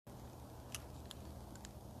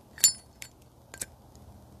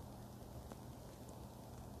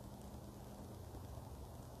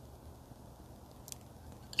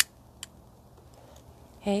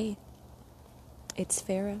Hey, it's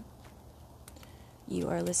Farah. You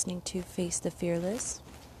are listening to Face the Fearless.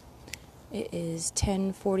 It is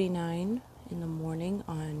 10:49 in the morning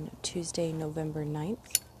on Tuesday, November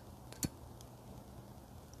 9th.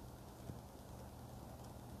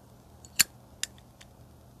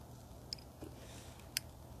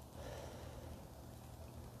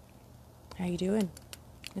 How you doing?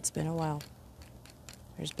 It's been a while.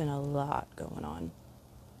 There's been a lot going on.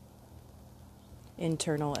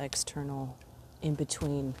 Internal, external, in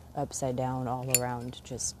between, upside down, all around,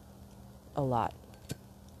 just a lot.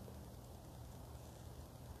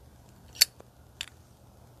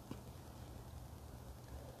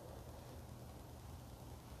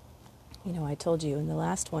 I told you in the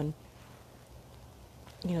last one,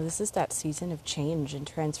 this is that season of change and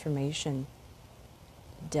transformation,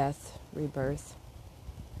 death, rebirth.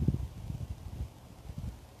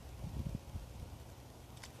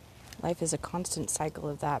 Life is a constant cycle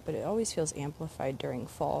of that, but it always feels amplified during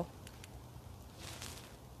fall.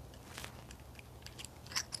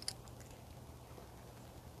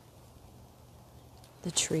 The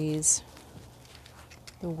trees,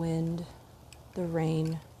 the wind, the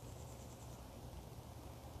rain.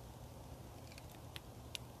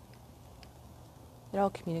 It all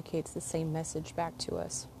communicates the same message back to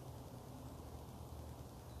us.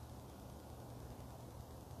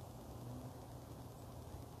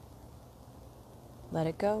 Let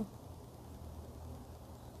it go,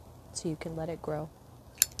 so you can let it grow.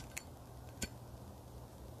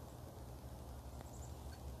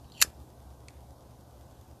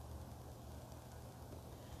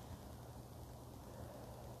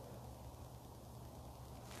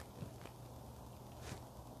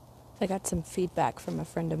 I got some feedback from a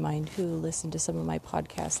friend of mine who listened to some of my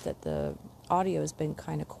podcasts that the audio has been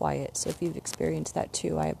kind of quiet. So if you've experienced that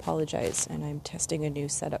too, I apologize, and I'm testing a new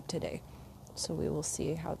setup today. So we will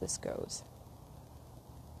see how this goes.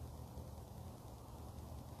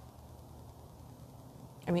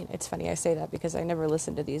 I mean, it's funny I say that because I never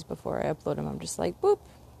listened to these before I upload them. I'm just like, boop,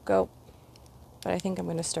 go. But I think I'm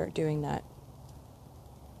going to start doing that.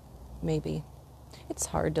 Maybe. It's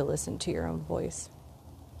hard to listen to your own voice,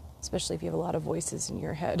 especially if you have a lot of voices in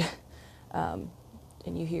your head and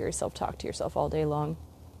you hear yourself talk to yourself all day long.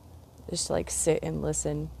 Just like sit and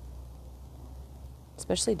listen,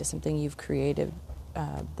 especially to something you've created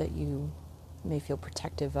that you may feel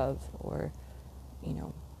protective of or,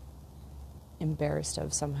 embarrassed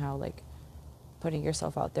of somehow, like putting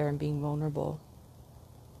yourself out there and being vulnerable.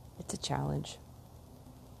 It's a challenge.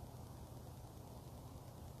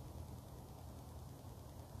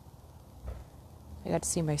 I got to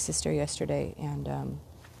see my sister yesterday, and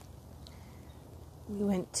we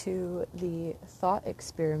went to the Thought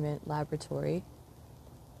Experiment Laboratory.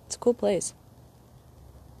 It's a cool place.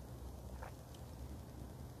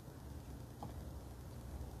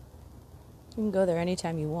 You can go there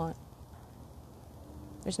anytime you want.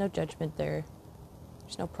 There's no judgment there.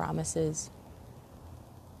 There's no promises.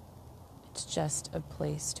 It's just a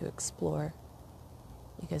place to explore,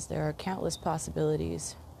 because there are countless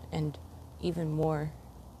possibilities and even more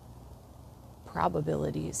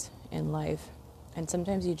probabilities in life. And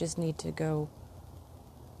sometimes you just need to go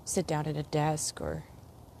sit down at a desk or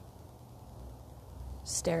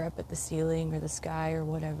stare up at the ceiling or the sky or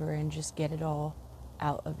whatever and just get it all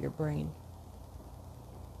out of your brain.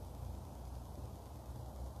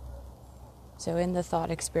 So in the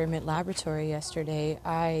Thought Experiment Laboratory yesterday,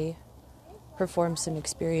 I performed some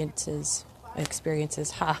experiments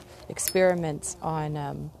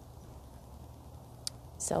on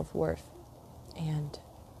self-worth, and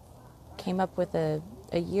came up with a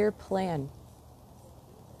year plan.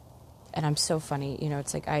 And I'm so funny,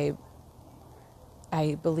 it's like I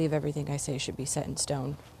believe everything I say should be set in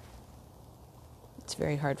stone. It's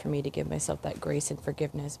very hard for me to give myself that grace and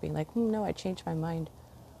forgiveness, being like, no, I changed my mind.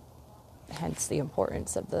 Hence the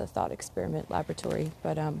importance of the Thought Experiment Laboratory.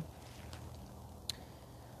 But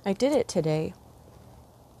I did it today.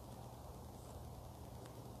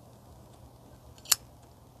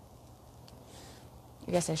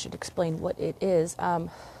 I guess I should explain what it is.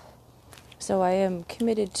 So I am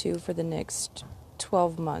committed to, for the next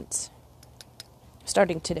 12 months,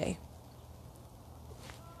 starting today,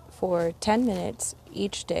 for 10 minutes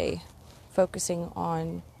each day, focusing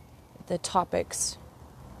on the topics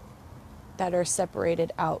that are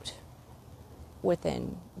separated out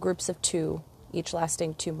within groups of 2, each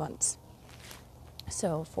lasting 2 months.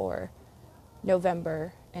 So for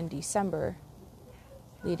November and December,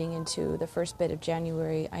 leading into the first bit of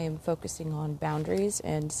January, I am focusing on boundaries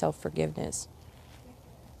and self-forgiveness.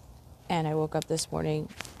 And I woke up this morning,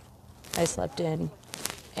 I slept in,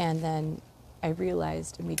 and then I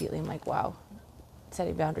realized immediately, I'm like, wow,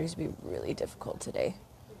 setting boundaries would be really difficult today.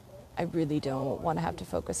 I really don't want to have to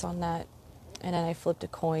focus on that. And then I flipped a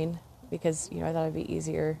coin because, I thought it'd be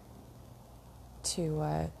easier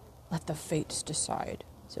to let the fates decide,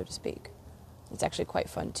 so to speak. It's actually quite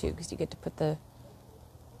fun too because you get to put the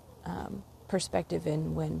perspective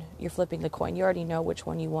in when you're flipping the coin. You already know which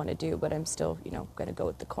one you want to do, but I'm still, going to go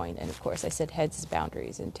with the coin. And of course, I said heads is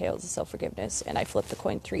boundaries and tails is self-forgiveness. And I flipped the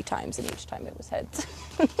coin 3 times, and each time it was heads.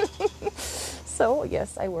 So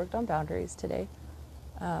yes, I worked on boundaries today.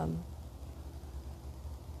 God,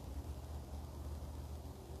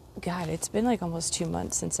 it's been like almost 2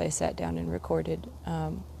 months since I sat down and recorded.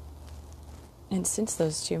 And since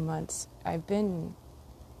those 2 months, I've been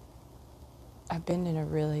in a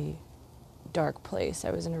really dark place.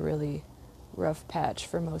 I was in a really rough patch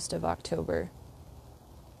for most of October.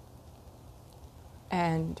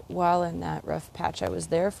 And while in that rough patch, I was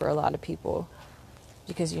there for a lot of people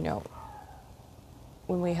because,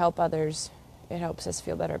 when we help others, it helps us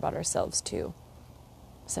feel better about ourselves too.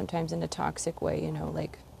 Sometimes in a toxic way,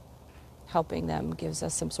 like helping them gives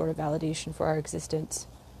us some sort of validation for our existence.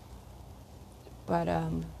 But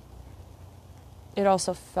it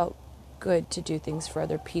also felt good to do things for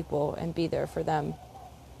other people and be there for them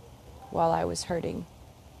while I was hurting.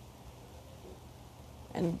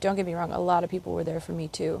 And don't get me wrong, a lot of people were there for me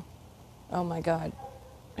too. Oh my God,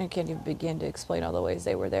 I can't even begin to explain all the ways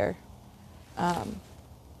they were there.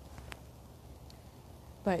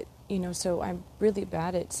 But, so I'm really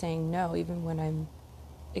bad at saying no, even when I'm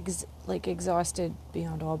exhausted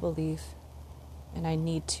beyond all belief, and I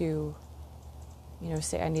need to,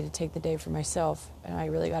 say I need to take the day for myself, and I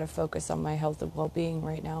really got to focus on my health and well-being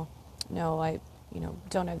right now. No, I,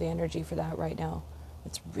 don't have the energy for that right now.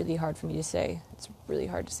 It's really hard for me to say. It's really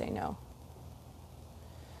hard to say no.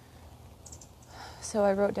 So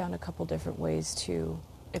I wrote down a couple different ways to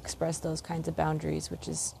express those kinds of boundaries, which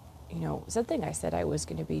is, something I said I was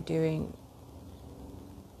going to be doing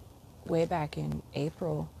way back in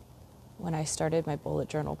April when I started my bullet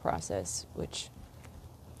journal process, which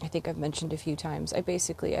I think I've mentioned a few times. I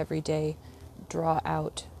basically every day draw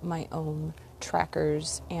out my own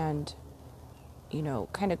trackers and,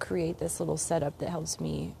 kind of create this little setup that helps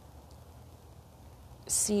me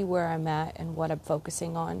see where I'm at and what I'm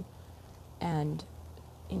focusing on. And,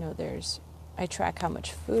 I track how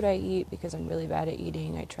much food I eat because I'm really bad at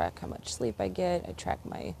eating. I track how much sleep I get. I track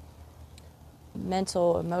my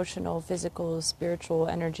mental, emotional, physical, spiritual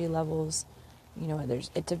energy levels.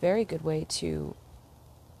 It's a very good way to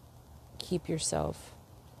keep yourself,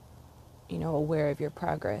 aware of your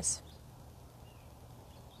progress,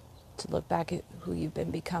 to look back at who you've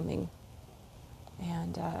been becoming.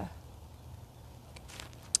 And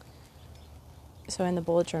so in the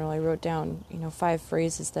bullet journal, I wrote down, 5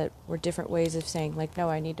 phrases that were different ways of saying, no,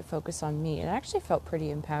 I need to focus on me. It actually felt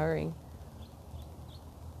pretty empowering.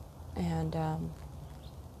 And,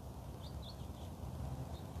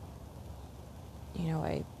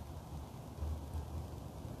 I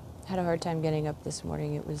had a hard time getting up this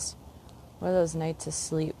morning. It was one of those nights of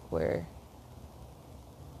sleep where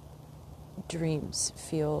dreams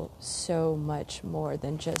feel so much more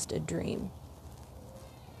than just a dream.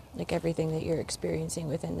 Like everything that you're experiencing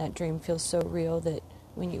within that dream feels so real that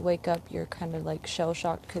when you wake up, you're kind of like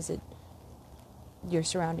shell-shocked because your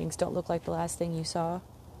surroundings don't look like the last thing you saw.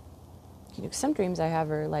 Some dreams I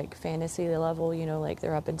have are like fantasy level, like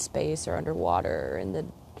they're up in space or underwater or in the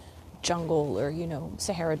jungle or,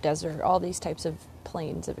 Sahara Desert, all these types of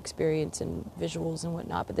planes of experience and visuals and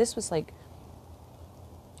whatnot. But this was like,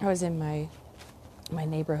 I was in my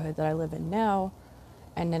neighborhood that I live in now,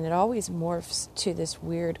 and then it always morphs to this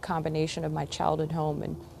weird combination of my childhood home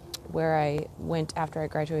and where I went after I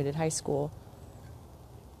graduated high school.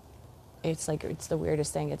 It's the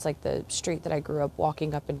weirdest thing. It's like the street that I grew up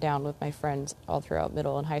walking up and down with my friends all throughout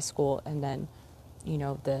middle and high school, and then,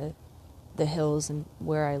 the hills and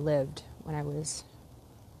where I lived when I was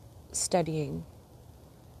studying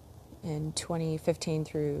in 2015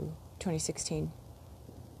 through 2016.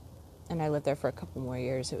 And I lived there for a couple more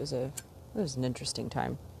years. It was an interesting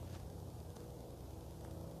time.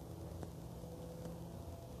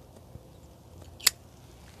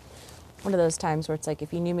 One of those times where it's like,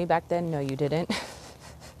 if you knew me back then, no, you didn't.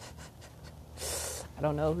 I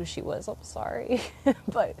don't know who she was. I'm sorry.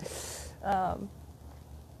 But,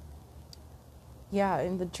 yeah,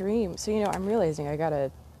 in the dream. So, I'm realizing I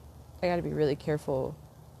gotta be really careful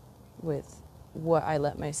with what I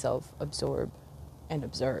let myself absorb and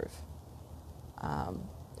observe.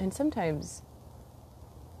 And sometimes,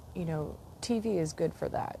 TV is good for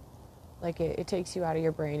that. Like it takes you out of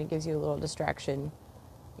your brain. It gives you a little distraction.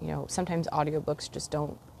 sometimes audiobooks just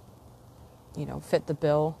don't, fit the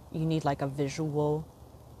bill. You need like a visual,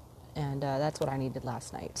 and that's what I needed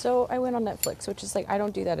last night. So I went on Netflix, which is like, I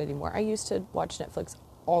don't do that anymore. I used to watch Netflix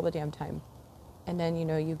all the damn time. And then,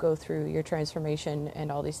 you go through your transformation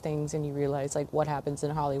and all these things, and you realize like what happens in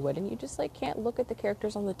Hollywood, and you just like can't look at the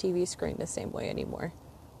characters on the TV screen the same way anymore.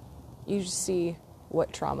 You just see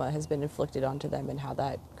what trauma has been inflicted onto them and how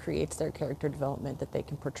that creates their character development that they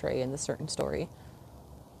can portray in the certain story.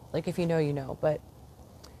 Like, if you know, you know. But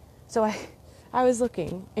so I was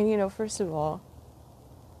looking, and first of all,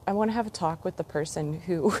 I want to have a talk with the person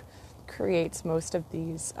who creates most of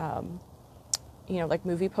these, like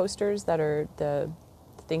movie posters that are the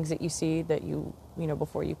things that you see that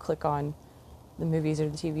before you click on the movies or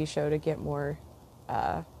the TV show to get more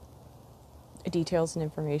details and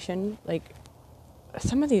information. Like,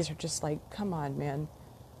 some of these are just like, come on, man.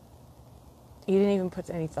 You didn't even put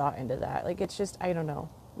any thought into that. Like, it's just, I don't know.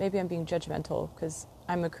 Maybe I'm being judgmental because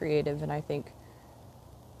I'm a creative, and I think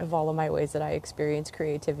of all of my ways that I experience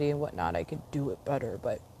creativity and whatnot, I could do it better.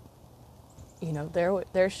 But,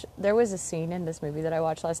 there was a scene in this movie that I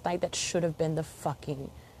watched last night that should have been the fucking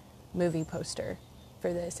movie poster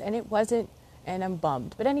for this. And it wasn't, and I'm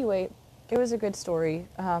bummed. But anyway, it was a good story.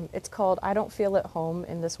 It's called I Don't Feel at Home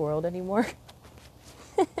in This World Anymore.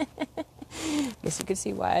 Guess you could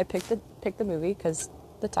see why I picked the movie, because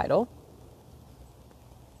the title.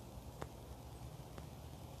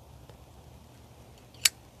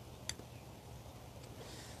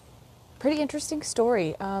 Pretty interesting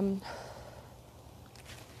story.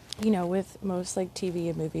 With most like TV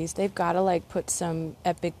and movies, they've got to like put some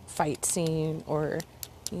epic fight scene or,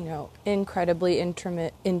 incredibly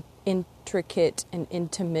intricate and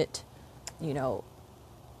intimate,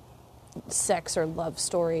 sex or love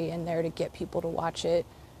story in there to get people to watch it.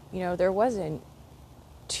 There wasn't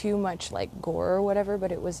too much like gore or whatever,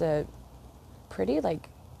 but it was a pretty like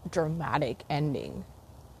dramatic ending.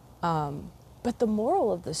 But the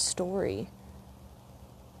moral of the story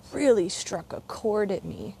really struck a chord at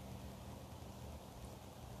me.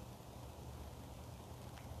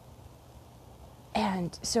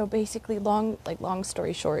 And so basically, long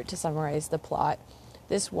story short, to summarize the plot,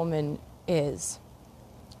 this woman is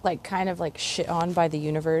like kind of like shit on by the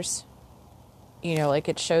universe. Like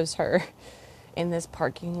it shows her in this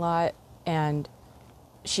parking lot, and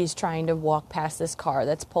she's trying to walk past this car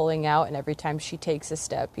that's pulling out, and every time she takes a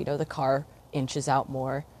step, the car inches out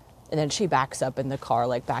more, and then she backs up and the car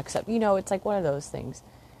like backs up. It's like one of those things.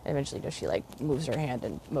 And eventually, she like moves her hand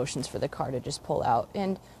and motions for the car to just pull out,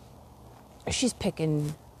 and she's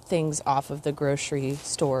picking things off of the grocery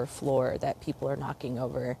store floor that people are knocking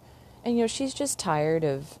over. And, she's just tired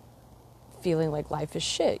of feeling like life is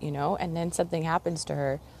shit, and then something happens to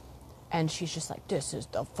her, and she's just like, this is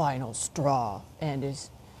the final straw, and is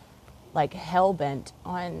like hell-bent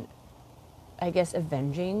on, I guess,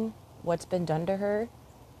 avenging what's been done to her.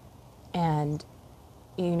 And,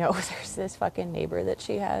 there's this fucking neighbor that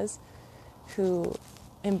she has who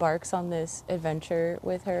embarks on this adventure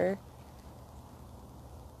with her.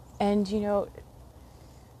 And,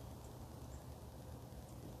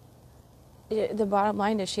 the bottom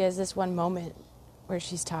line is she has this one moment where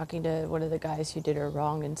she's talking to one of the guys who did her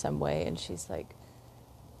wrong in some way, and she's like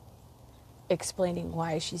explaining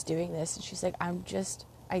why she's doing this. And she's like, I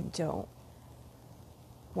don't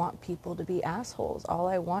want people to be assholes. All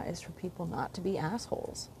I want is for people not to be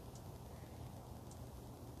assholes.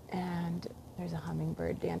 And there's a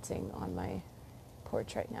hummingbird dancing on my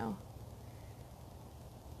porch right now.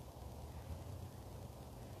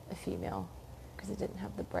 A female, because it didn't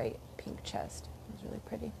have the bright pink chest. It was really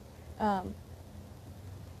pretty.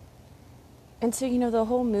 And so, the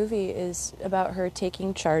whole movie is about her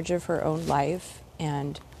taking charge of her own life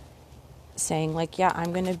and saying, like, yeah,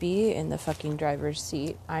 I'm going to be in the fucking driver's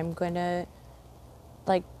seat. I'm going to,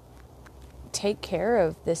 like, take care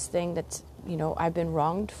of this thing that's, I've been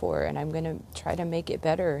wronged for, and I'm going to try to make it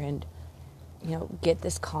better and, get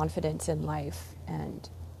this confidence in life and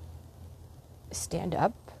stand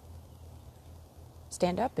up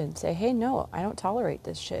and say, hey, no, I don't tolerate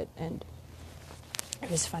this shit. And it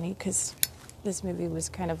was funny because this movie was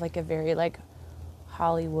kind of like a very like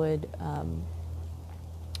Hollywood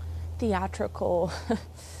theatrical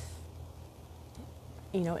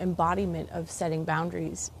embodiment of setting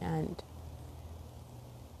boundaries and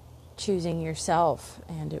choosing yourself.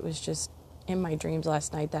 And it was just in my dreams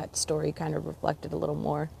last night, that story kind of reflected a little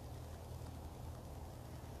more.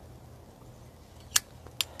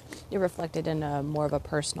 It reflected in a more of a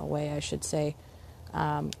personal way, I should say.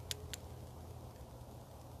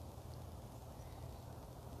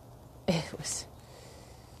 It was...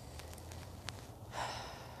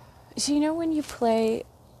 So, when you play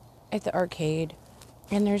at the arcade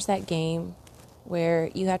and there's that game where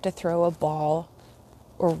you have to throw a ball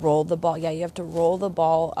or roll the ball. Yeah, you have to roll the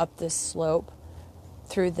ball up this slope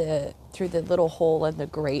through the little hole in the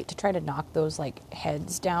grate to try to knock those like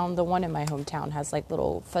heads down. The one in my hometown has like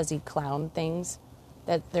little fuzzy clown things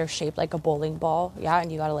that they're shaped like a bowling ball. Yeah,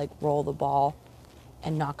 and you got to like roll the ball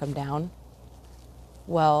and knock them down.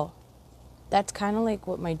 Well, that's kind of like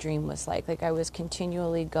what my dream was like. Like I was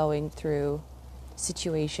continually going through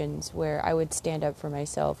situations where I would stand up for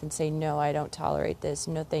myself and say, no, I don't tolerate this.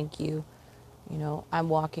 No, thank you. I'm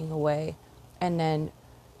walking away. And then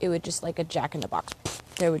it would just like a jack in the box.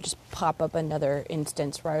 There would just pop up another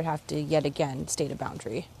instance where I would have to yet again state a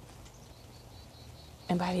boundary.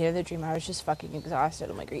 And by the end of the dream, I was just fucking exhausted.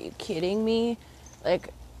 I'm like, are you kidding me? Like,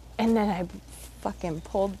 and then I fucking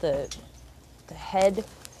pulled the head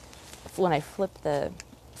when I flipped the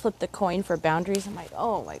coin for boundaries. I'm like,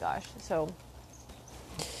 oh my gosh. So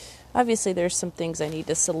obviously there's some things I need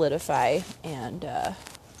to solidify and,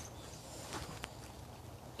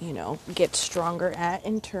 get stronger at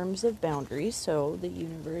in terms of boundaries. So the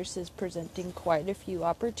universe is presenting quite a few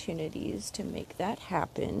opportunities to make that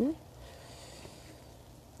happen,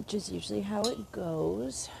 which is usually how it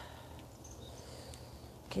goes.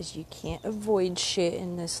 Because you can't avoid shit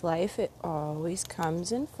in this life. It always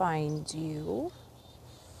comes and finds you.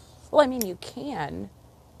 Well, I mean, you can,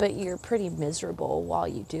 but you're pretty miserable while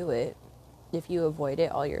you do it. If you avoid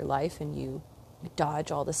it all your life and you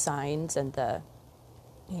dodge all the signs and the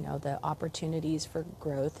opportunities for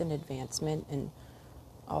growth and advancement and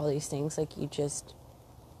all these things, like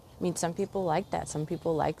some people like that. Some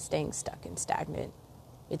people like staying stuck and stagnant.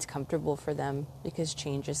 It's comfortable for them because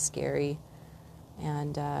change is scary.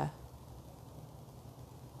 And, I'm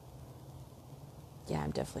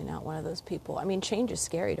definitely not one of those people. I mean, change is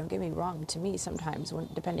scary, don't get me wrong, to me sometimes,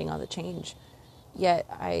 depending on the change. Yet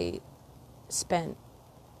I spent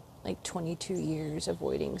like 22 years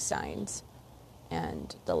avoiding signs,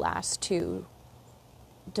 and the last 2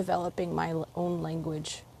 developing my own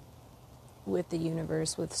language with the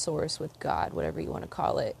universe, with source, with God, whatever you want to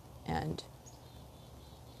call it. And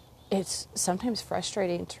it's sometimes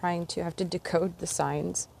frustrating trying to have to decode the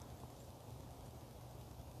signs.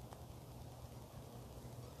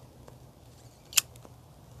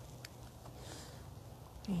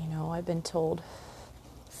 I've been told,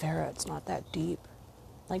 Farah, it's not that deep.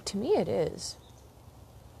 Like, to me it is.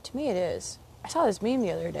 To me it is. I saw this meme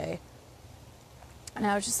the other day, and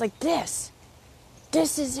I was just like, this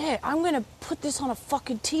is it. I'm going to put this on a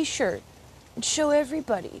fucking t-shirt and show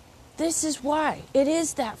everybody. This is why. It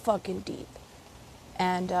is that fucking deep.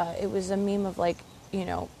 And it was a meme of like,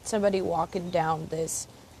 somebody walking down this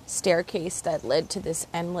staircase that led to this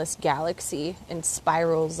endless galaxy and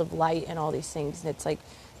spirals of light and all these things. And it's like,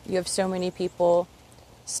 you have so many people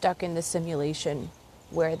stuck in the simulation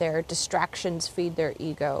where their distractions feed their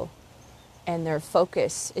ego and their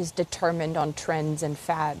focus is determined on trends and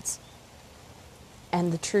fads.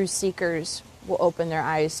 And the true seekers will open their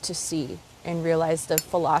eyes to see and realize the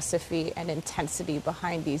philosophy and intensity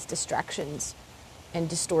behind these distractions and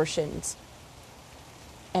distortions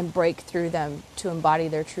and break through them to embody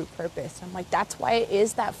their true purpose. I'm like, that's why it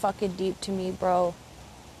is that fucking deep to me, bro.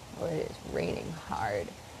 Oh, it is raining hard.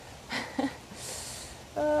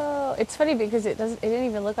 Oh, it's funny because it didn't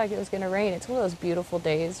even look like it was going to rain. It's one of those beautiful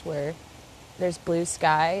days where there's blue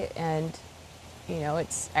sky and,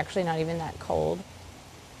 it's actually not even that cold.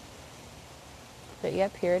 But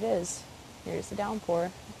yep, here it is. Here's the downpour.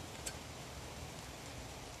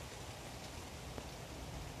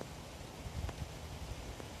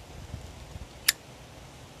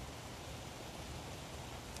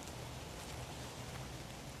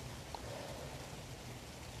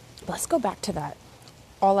 Let's go back to that.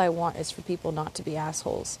 All I want is for people not to be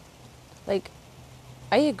assholes. Like,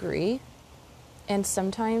 I agree. And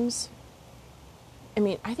sometimes,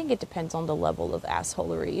 I think it depends on the level of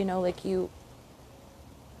assholery. Like you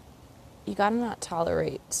gotta not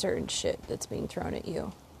tolerate certain shit that's being thrown at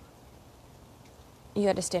you. You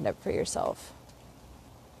gotta stand up for yourself.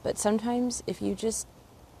 But sometimes if you just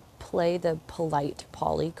play the polite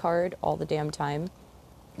Polly card all the damn time,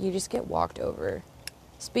 you just get walked over.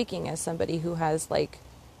 Speaking as somebody who has like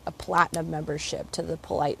a platinum membership to the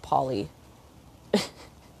Polite Polly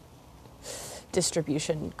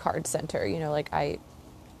distribution card center, like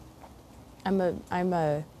I'm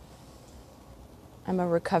a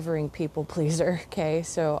recovering people pleaser, okay?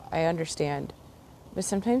 So I understand. But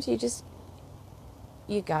sometimes you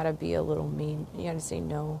gotta be a little mean. You gotta say,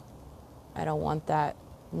 no, I don't want that.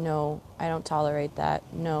 No, I don't tolerate that.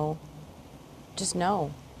 No. Just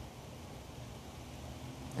no.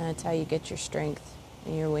 And that's how you get your strength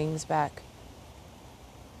and your wings back.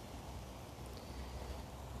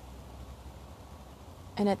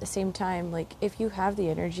 And at the same time, like, if you have the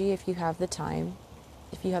energy, if you have the time,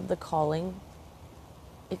 if you have the calling,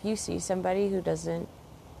 if you see somebody who doesn't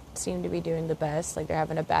seem to be doing the best, like they're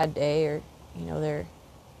having a bad day, or, you know, they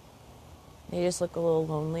just look a little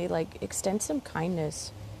lonely, like, extend some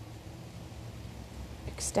kindness.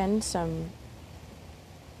 Extend some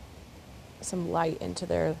light into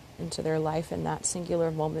their life in that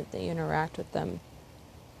singular moment that you interact with them.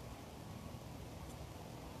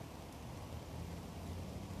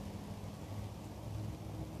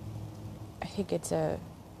 I think it's a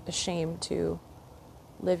shame to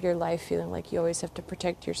live your life feeling like you always have to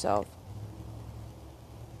protect yourself.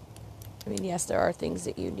 I mean, yes, there are things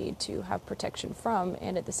that you need to have protection from,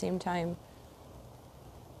 and at the same time,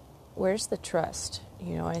 where's the trust?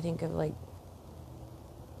 You know, I think of like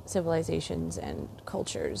civilizations and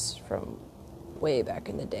cultures from way back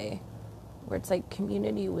in the day, where it's like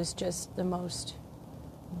community was just the most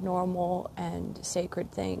normal and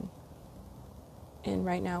sacred thing. And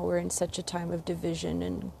right now we're in such a time of division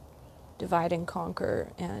and divide and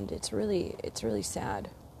conquer, and it's really sad.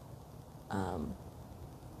 I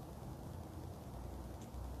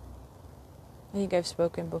think I've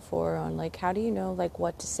spoken before on like, how do you know like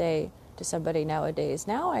what to say to somebody nowadays?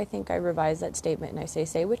 Now I think I revise that statement and I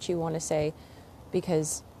say what you want to say,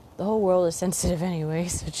 because the whole world is sensitive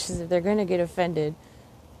anyways, which is if they're going to get offended,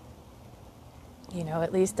 you know,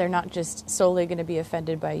 at least they're not just solely going to be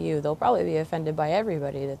offended by you. They'll probably be offended by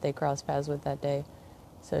everybody that they cross paths with that day.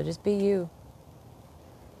 So just be you.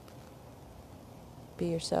 Be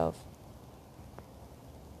yourself.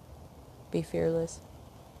 Be fearless.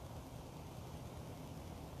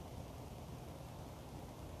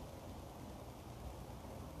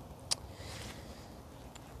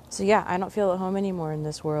 So yeah, I don't feel at home anymore in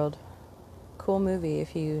this world. Cool movie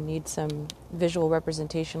if you need some visual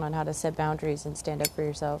representation on how to set boundaries and stand up for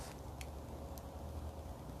yourself.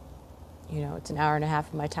 You know, it's an hour and a half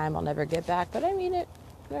of my time I'll never get back, but I mean it.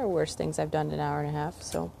 There are worse things I've done in an hour and a half,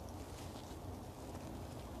 so.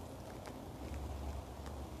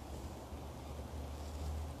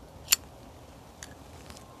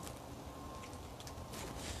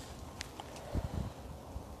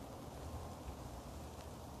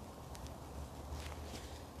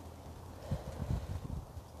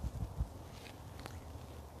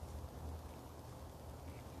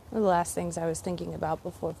 One of the last things I was thinking about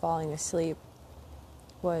before falling asleep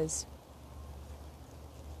was,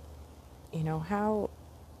 you know, how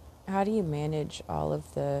do you manage all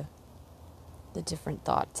of the different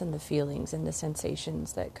thoughts and the feelings and the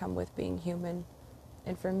sensations that come with being human?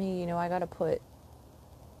 And for me, you know, I gotta put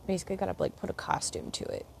a costume to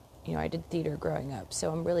it. You know, I did theater growing up,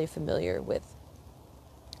 so I'm really familiar with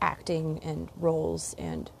acting and roles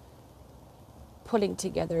and putting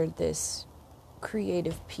together this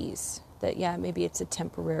creative piece that, yeah, maybe it's a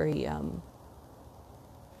temporary,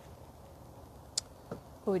 what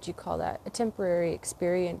would you call that? A temporary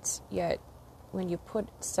experience, yet when you put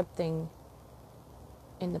something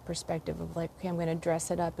in the perspective of like, okay, I'm going to dress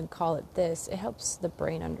it up and call it this, it helps the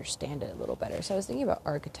brain understand it a little better. So I was thinking about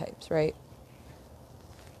archetypes, right?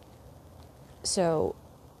 So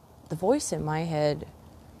the voice in my head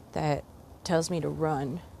that tells me to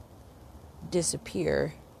run,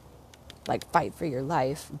 disappear, like fight for your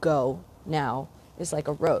life, go now, is like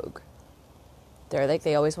a rogue. They're like,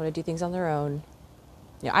 they always want to do things on their own.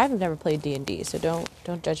 You know, I've never played D&D, so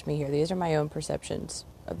don't judge me here. These are my own perceptions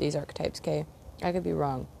of these archetypes, okay? I could be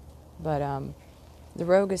wrong. But the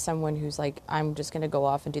rogue is someone who's like, I'm just going to go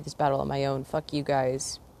off and do this battle on my own. Fuck you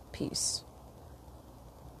guys. Peace.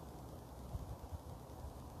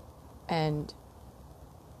 And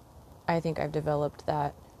I think I've developed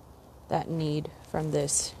that need from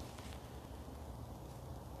this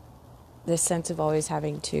sense of always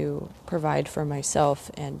having to provide for myself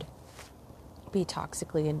and be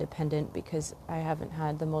toxically independent, because I haven't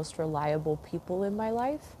had the most reliable people in my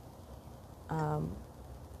life.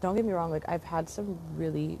 Don't get me wrong, like I've had some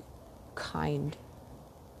really kind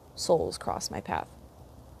souls cross my path,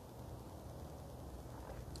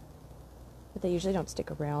 but they usually don't stick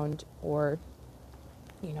around, or,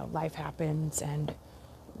 you know, life happens and,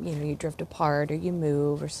 you know, you drift apart or you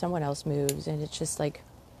move or someone else moves, and it's just like,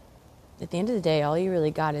 at the end of the day, all you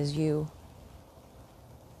really got is you.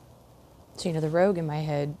 So, you know, the rogue in my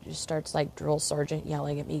head just starts like drill sergeant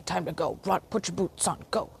yelling at me, time to go, run, put your boots on,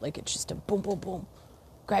 go. Like, it's just a boom, boom, boom.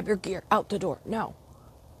 Grab your gear, out the door, no.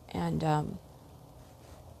 And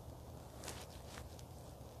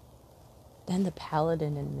then the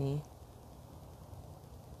paladin in me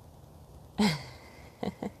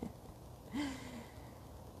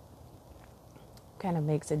kind of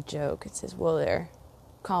makes a joke. It says, "Whoa there,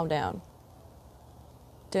 calm down.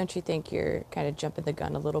 Don't you think you're kind of jumping the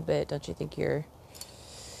gun a little bit? Don't you think you're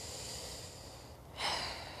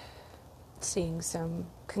seeing some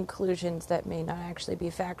conclusions that may not actually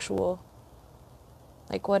be factual?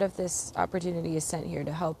 Like, what if this opportunity is sent here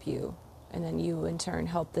to help you, and then you in turn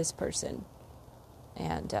help this person?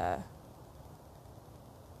 And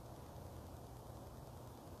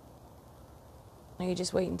you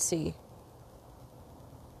just wait and see.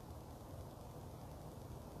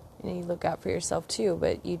 And you look out for yourself too,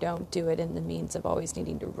 but you don't do it in the means of always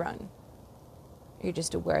needing to run. You're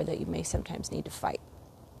just aware that you may sometimes need to fight."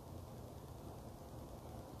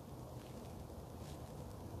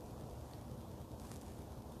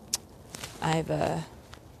 I've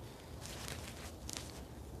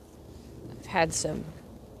had some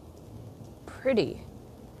pretty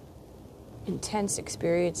intense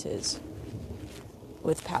experiences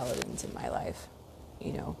with paladins in my life.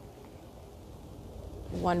 You know,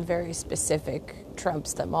 one very specific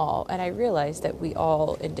trumps them all, and I realize that we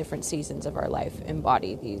all, in different seasons of our life,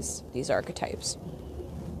 embody these archetypes.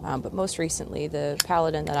 But most recently, the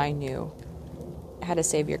paladin that I knew had a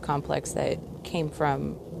savior complex that came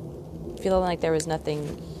from feeling like there was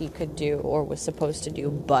nothing he could do or was supposed to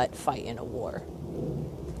do but fight in a war.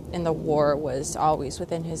 And the war was always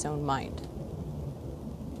within his own mind.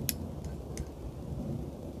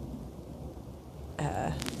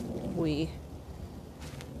 We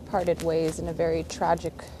parted ways in a very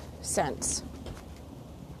tragic sense.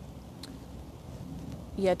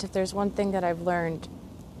 Yet, if there's one thing that I've learned,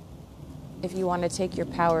 if you want to take your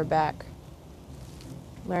power back,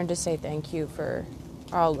 learn to say thank you for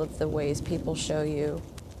all of the ways people show you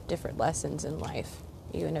different lessons in life,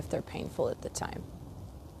 even if they're painful at the time.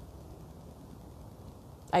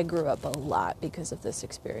 I grew up a lot because of this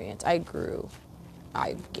experience. I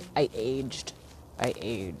aged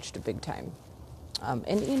big time.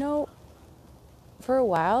 And you know, for a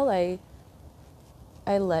while, I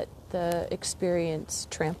let the experience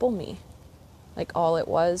trample me. Like, all it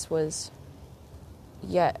was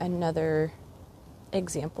yet another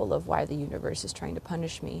example of why the universe is trying to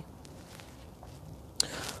punish me.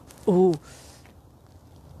 Ooh.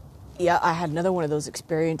 Yeah, I had another one of those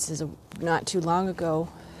experiences not too long ago.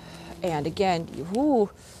 And again,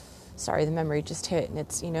 sorry, the memory just hit. And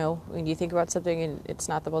it's, you know, when you think about something and it's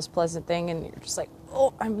not the most pleasant thing, and you're just like,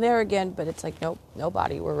 oh, I'm there again. But it's like, nope,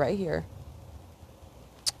 nobody. We're right here.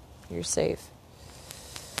 You're safe.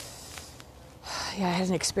 Yeah, I had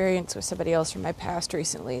an experience with somebody else from my past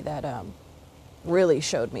recently that really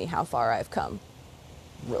showed me how far I've come.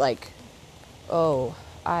 Like,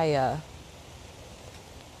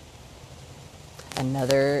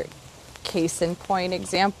 another case in point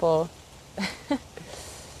example.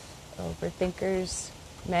 Overthinkers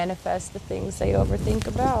manifest the things they overthink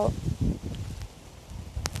about.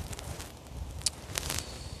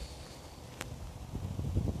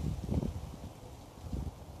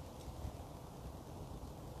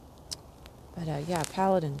 But yeah,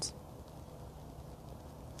 paladins.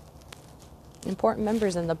 Important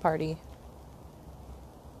members in the party.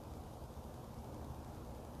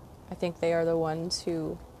 I think they are the ones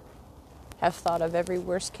who have thought of every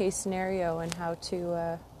worst case scenario and how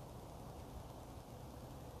to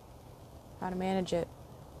manage it.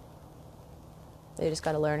 They just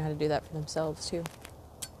got to learn how to do that for themselves too.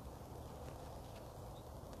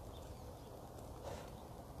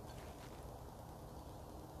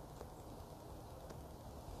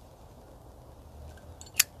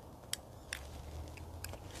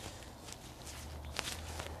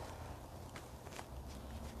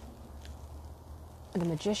 The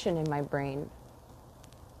magician in my brain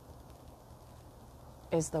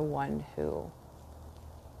is the one who,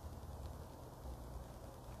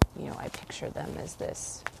 you know, I picture them as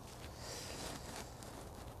this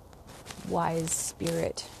wise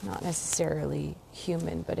spirit, not necessarily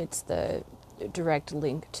human, but it's the direct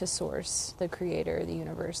link to source, the creator, the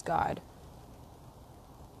universe, God.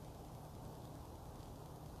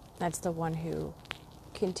 That's the one who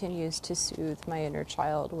continues to soothe my inner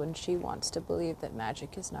child when she wants to believe that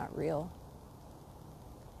magic is not real.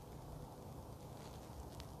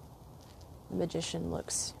 The magician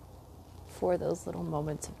looks for those little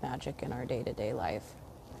moments of magic in our day-to-day life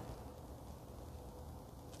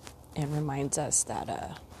and reminds us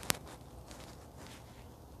that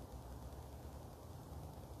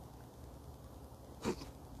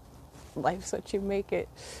life's what you make it.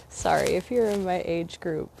 Sorry, if you're in my age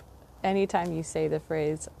group, anytime you say the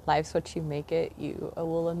phrase, life's what you make it, you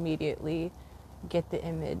will immediately get the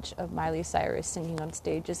image of Miley Cyrus singing on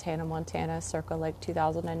stage as Hannah Montana circa like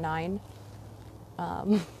 2009.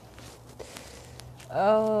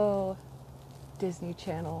 Oh, Disney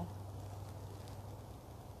Channel.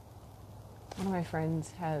 One of my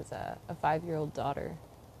friends has a 5-year-old daughter,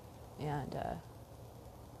 and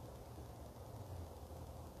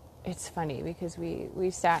it's funny because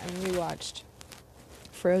we sat and we watched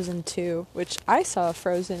Frozen 2, which I saw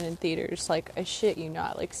Frozen in theaters, like, I shit you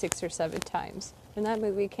not, like 6 or 7 times. When that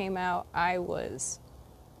movie came out, I was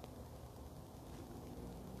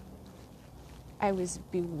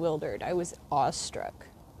bewildered. I was awestruck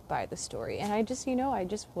by the story. And I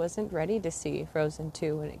just wasn't ready to see Frozen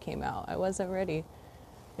 2 when it came out. I wasn't ready.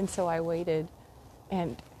 And so I waited.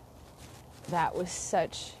 And that was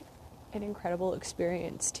such an incredible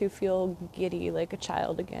experience to feel giddy like a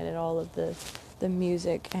child again at all of the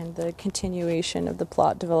music and the continuation of the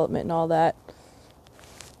plot development and all that.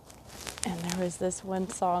 And there was this one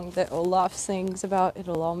song that Olaf sings about,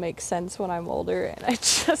 it'll all make sense when I'm older, and I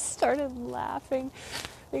just started laughing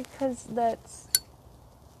because that's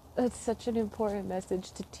such an important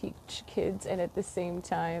message to teach kids, and at the same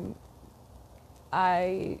time,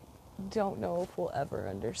 I don't know if we'll ever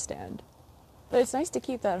understand. But it's nice to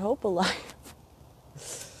keep that hope alive.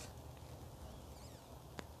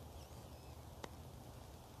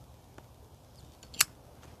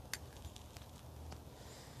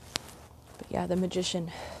 But yeah, the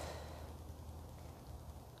magician.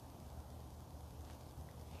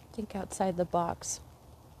 Think outside the box.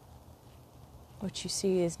 What you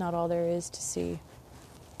see is not all there is to see.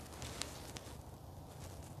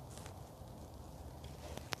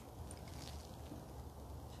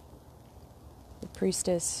 The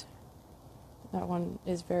priestess, that one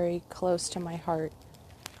is very close to my heart.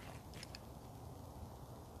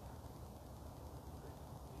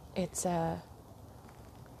 It's a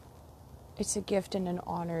gift and an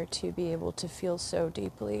honor to be able to feel so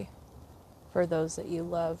deeply for those that you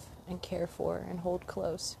love and care for and hold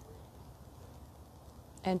close.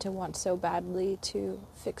 And to want so badly to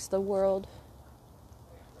fix the world.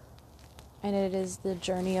 And it is the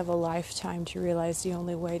journey of a lifetime to realize the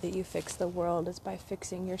only way that you fix the world is by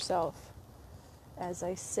fixing yourself. As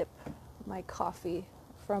I sip my coffee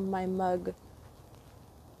from my mug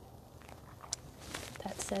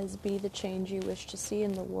that says, "Be the change you wish to see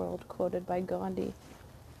in the world," quoted by Gandhi.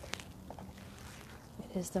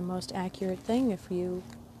 It is the most accurate thing. If you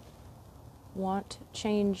want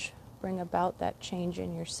change, bring about that change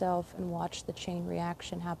in yourself and watch the chain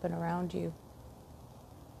reaction happen around you.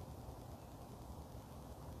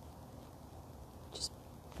 Just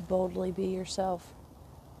boldly be yourself.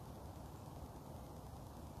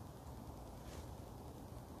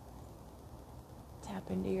 Tap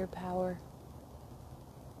into your power.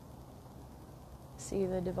 See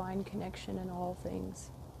the divine connection in all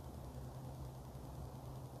things.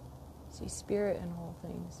 See spirit in all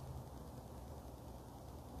things.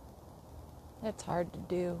 That's hard to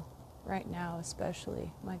do right now,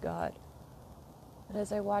 especially, my God. But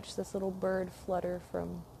as I watch this little bird flutter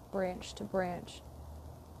from branch to branch,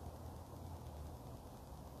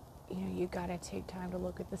 you gotta take time to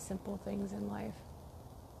look at the simple things in life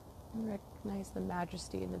and recognize the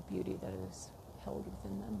majesty and the beauty that is held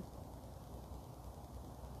within them.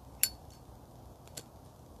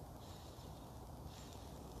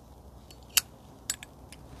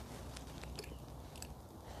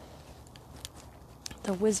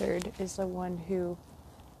 The wizard is the one who,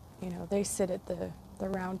 they sit at the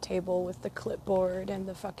round table with the clipboard and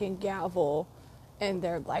the fucking gavel, and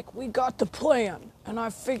they're like, "We got the plan, and I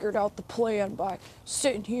figured out the plan by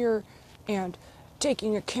sitting here and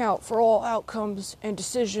taking account for all outcomes and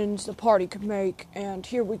decisions the party could make, and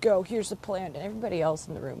here we go, here's the plan." And everybody else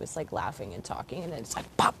in the room is like laughing and talking, and then it's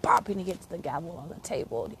like pop, pop, and he gets the gavel on the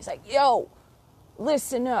table, and he's like, "Yo,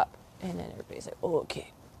 listen up." And then everybody's like, "Oh,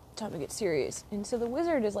 okay, time to get serious." And so the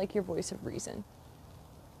wizard is like your voice of reason.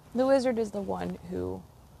 The wizard is the one who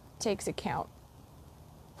takes account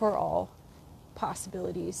for all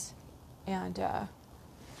possibilities and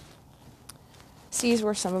sees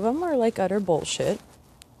where some of them are like utter bullshit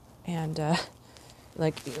and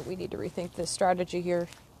we need to rethink this strategy here,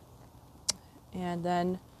 and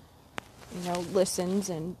then listens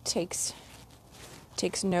and takes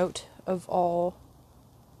note of all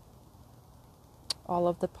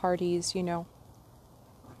of the parties,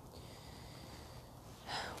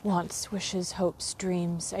 wants, wishes, hopes,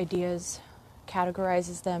 dreams, ideas,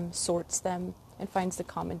 categorizes them, sorts them, and finds the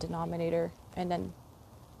common denominator, and then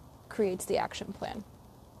creates the action plan.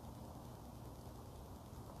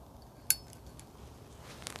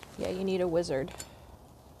 Yeah, you need a wizard.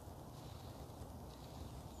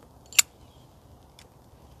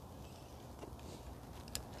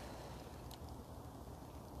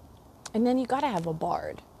 And then you gotta have a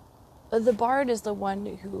bard. The bard is the one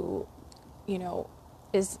who,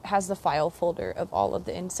 has the file folder of all of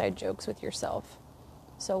the inside jokes with yourself.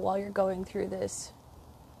 So while you're going through this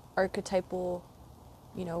archetypal,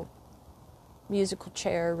 you know, musical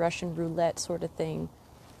chair, Russian roulette sort of thing,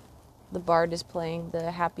 the bard is playing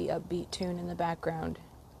the happy, upbeat tune in the background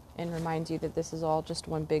and reminds you that this is all just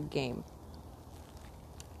one big game.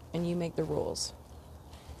 And you make the rules.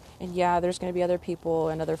 And yeah, there's going to be other people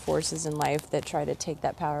and other forces in life that try to take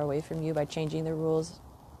that power away from you by changing the rules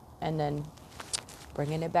and then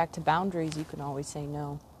bringing it back to boundaries. You can always say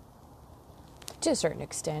no. To a certain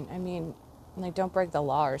extent. I mean, like, don't break the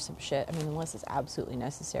law or some shit. I mean, unless it's absolutely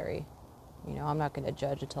necessary. You know, I'm not going to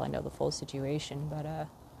judge until I know the full situation. But,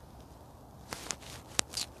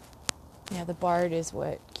 yeah, the bard is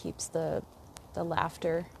what keeps the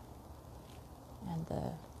laughter and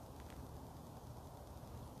the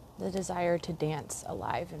desire to dance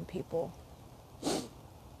alive in people.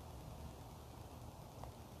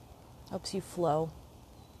 Helps you flow.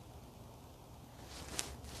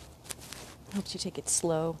 Helps you take it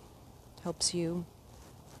slow. Helps you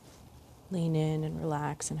lean in and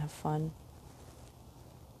relax and have fun.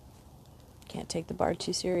 Can't take the bard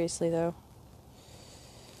too seriously, though.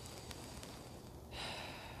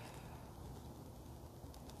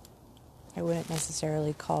 I wouldn't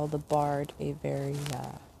necessarily call the bard a very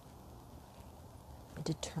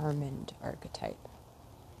determined archetype.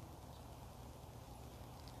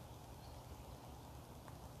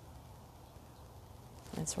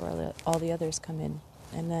 That's where all the others come in.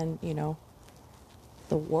 And then,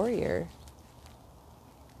 the warrior,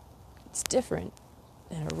 it's different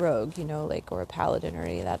than a rogue, or a paladin or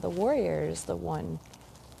any of that. The warrior is the one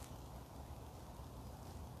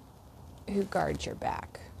who guards your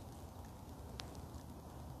back.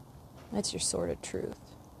 That's your sword of truth.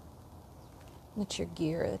 That's your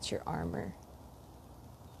gear, that's your armor.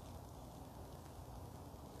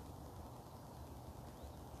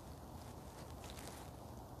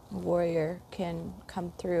 A warrior can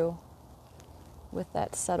come through with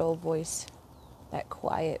that subtle voice, that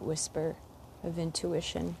quiet whisper of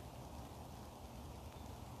intuition.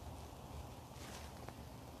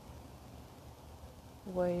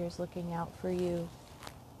 The warrior's looking out for you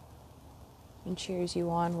and cheers you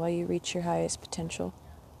on while you reach your highest potential.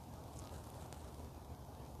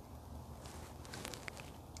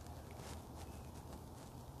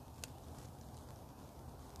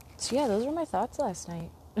 So yeah, those were my thoughts last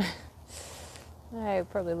night. I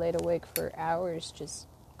probably laid awake for hours just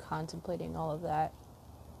contemplating all of that.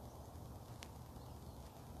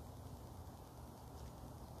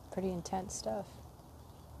 Pretty intense stuff.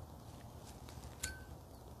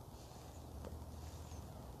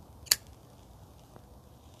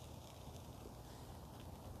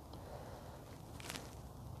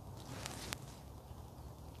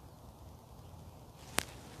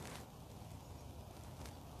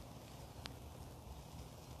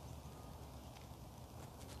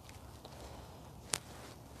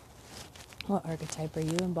 What archetype are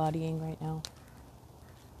you embodying right now?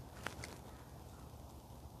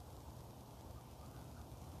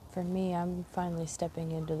 For me, I'm finally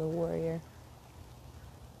stepping into the warrior.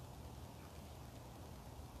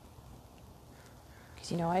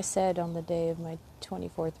 Because, I said on the day of my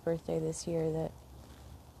 24th birthday this year that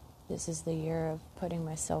this is the year of putting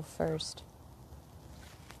myself first.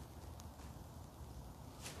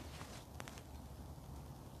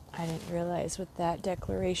 I didn't realize with that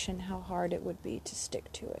declaration how hard it would be to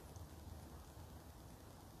stick to it.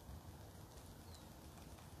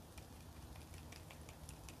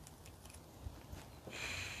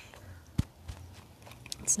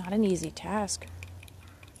 It's not an easy task.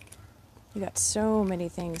 You got so many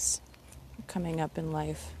things coming up in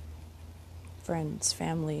life. Friends,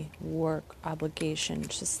 family, work, obligation,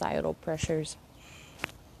 societal pressures.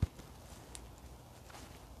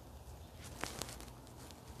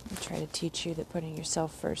 I try to teach you that putting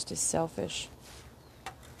yourself first is selfish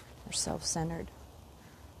or self-centered.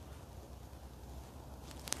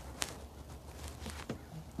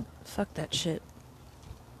 Fuck that shit.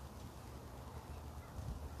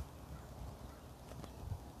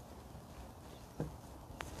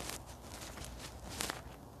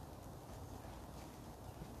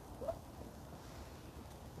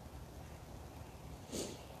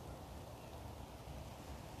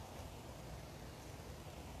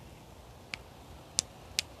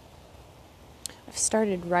 I've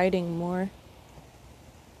started writing more,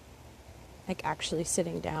 like actually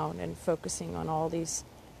sitting down and focusing on all these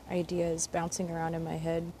ideas bouncing around in my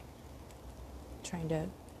head, trying to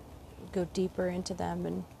go deeper into them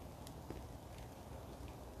and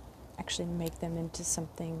actually make them into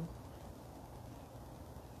something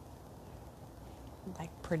like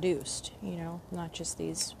produced, not just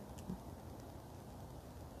these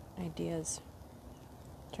ideas,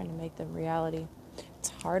 trying to make them reality. It's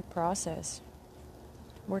a hard process.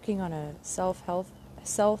 Working on a self-help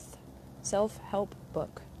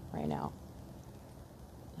book right now.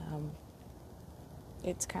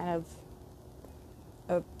 It's kind of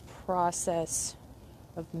a process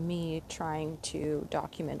of me trying to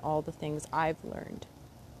document all the things I've learned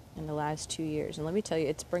in the last 2 years. And let me tell you,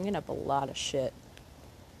 it's bringing up a lot of shit.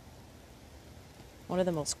 One of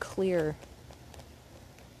the most clear,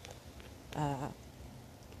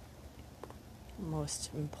 most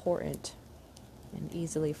important, and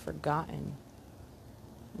easily forgotten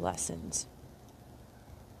lessons.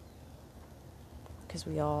 Because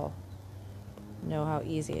we all know how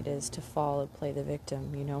easy it is to fall and play the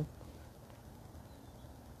victim,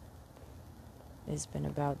 It's been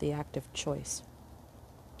about the act of choice.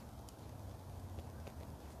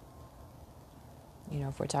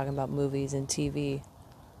 If we're talking about movies and TV,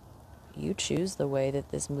 you choose the way that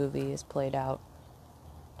this movie is played out,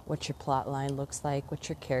 what your plot line looks like, what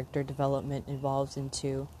your character development evolves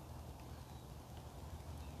into.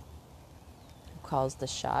 Who calls the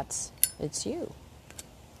shots? It's you.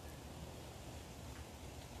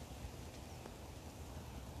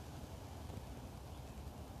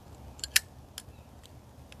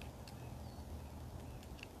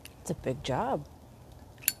 It's a big job.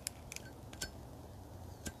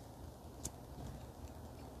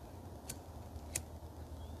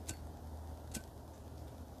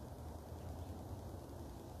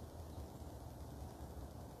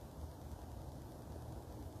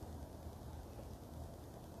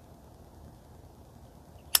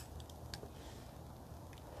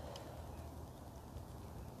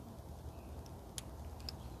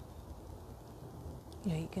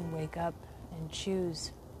 You can wake up and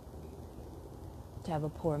choose to have a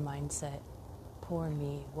poor mindset. Poor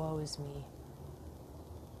me, woe is me.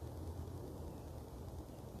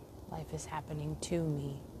 Life is happening to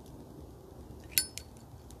me.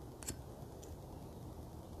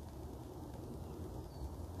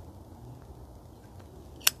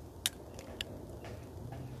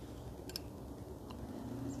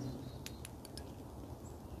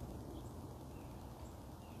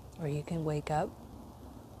 Or you can wake up,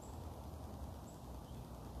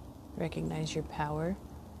 recognize your power,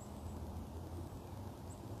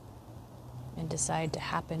 and decide to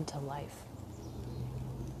happen to life.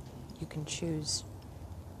 You can choose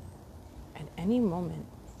at any moment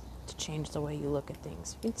to change the way you look at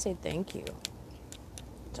things. You can say thank you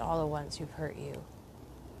to all the ones who've hurt you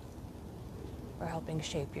for helping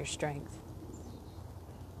shape your strength.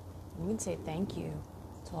 You can say thank you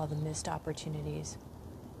to all the missed opportunities,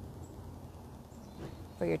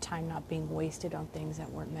 for your time not being wasted on things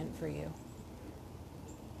that weren't meant for you.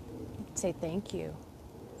 You can say thank you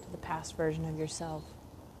to the past version of yourself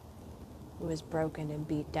who was broken and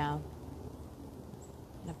beat down,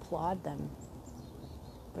 and applaud them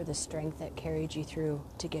for the strength that carried you through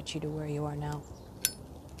to get you to where you are now.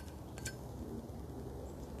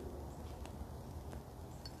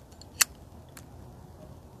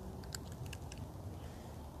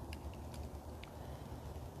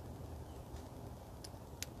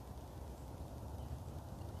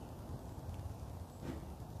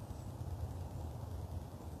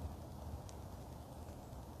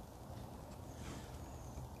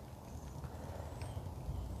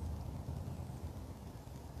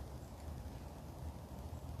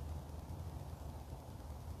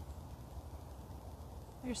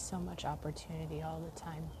 There's so much opportunity all the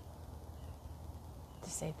time to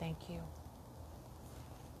say thank you.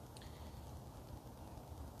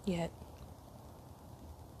 Yet,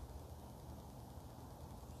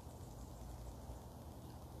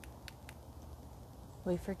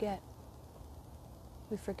 we forget.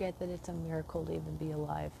 We forget that it's a miracle to even be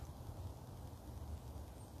alive.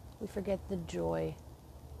 We forget the joy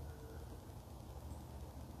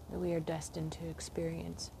that we are destined to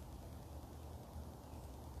experience.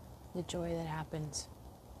 The joy that happens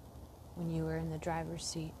when you are in the driver's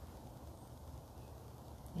seat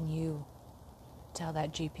and you tell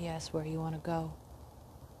that GPS where you want to go.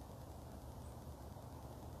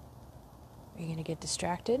 Are you going to get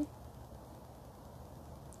distracted?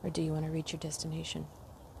 Or do you want to reach your destination?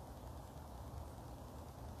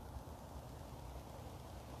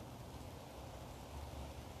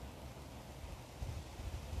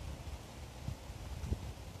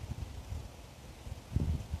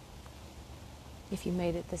 If you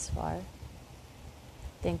made it this far,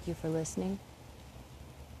 thank you for listening.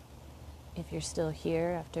 If you're still here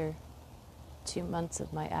after 2 months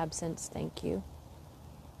of my absence, thank you.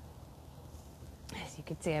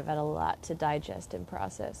 you could see I've had a lot to digest and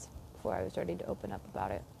process before I was ready to open up about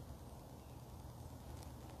it.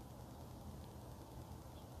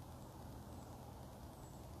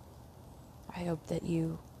 I hope that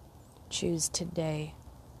you choose today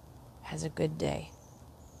as a good day,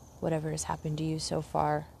 whatever has happened to you so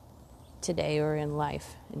far today or in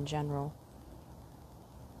life in general.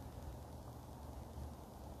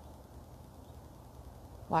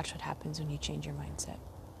 Watch what happens when you change your mindset.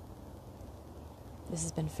 This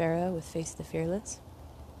has been Farah with Face the Fearless.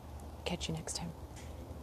 Catch you next time.